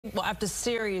Well, after a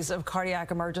series of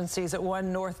cardiac emergencies at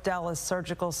one North Dallas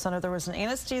Surgical Center, there was an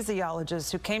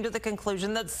anesthesiologist who came to the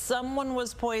conclusion that someone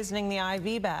was poisoning the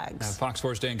IV bags. Now, Fox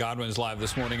 4's Dan Godwin is live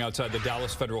this morning outside the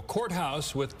Dallas Federal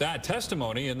Courthouse with that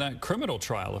testimony in that criminal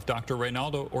trial of Dr.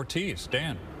 Raynaldo Ortiz.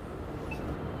 Dan.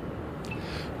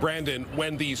 Brandon,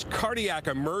 when these cardiac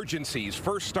emergencies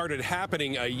first started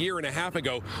happening a year and a half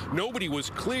ago, nobody was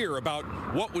clear about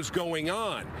what was going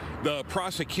on. The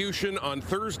prosecution on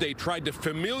Thursday tried to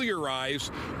familiarize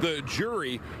the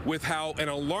jury with how an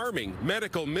alarming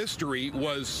medical mystery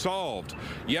was solved.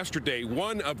 Yesterday,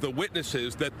 one of the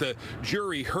witnesses that the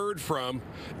jury heard from,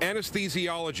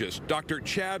 anesthesiologist Dr.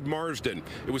 Chad Marsden.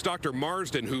 It was Dr.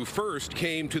 Marsden who first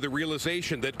came to the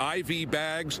realization that IV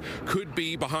bags could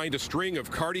be behind a string of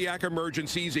cardiac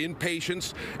emergencies in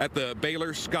patients at the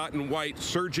Baylor Scott & White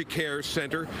Surgicare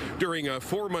Center during a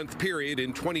 4-month period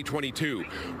in 2022.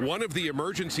 One of the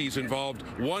emergencies involved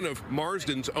one of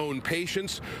Marsden's own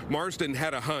patients. Marsden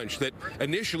had a hunch that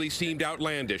initially seemed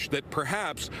outlandish, that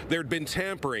perhaps there'd been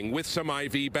tampering with some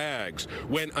IV bags.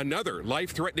 When another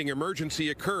life-threatening emergency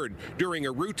occurred during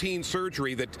a routine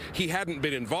surgery that he hadn't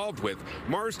been involved with,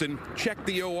 Marsden checked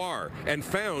the OR and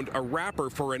found a wrapper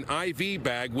for an IV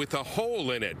bag with a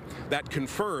hole in it. That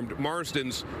confirmed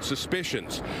Marsden's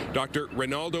suspicions. Dr.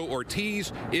 Raynaldo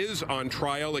Ortiz is on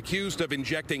trial, accused of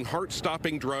injecting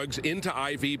heart-stopping drugs into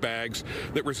IV bags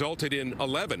that resulted in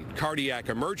 11 cardiac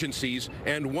emergencies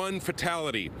and 1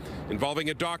 fatality, involving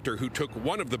a doctor who took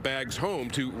one of the bags home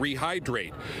to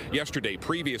rehydrate. Yesterday,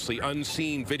 previously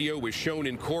unseen video was shown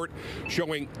in court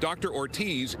showing Dr.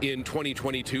 Ortiz in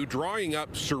 2022 drawing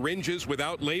up syringes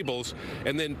without labels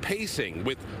and then pacing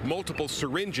with multiple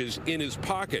syringes in his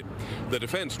pocket. The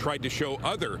defense tried to show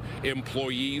other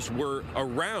employees were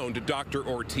around Dr.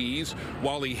 Ortiz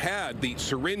while he had the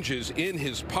syringes in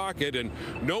his pocket, and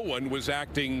no one was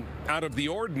acting out of the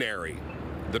ordinary.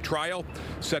 The trial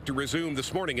set to resume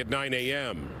this morning at 9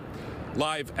 a.m.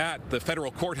 Live at the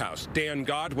federal courthouse, Dan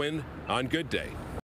Godwin on Good Day.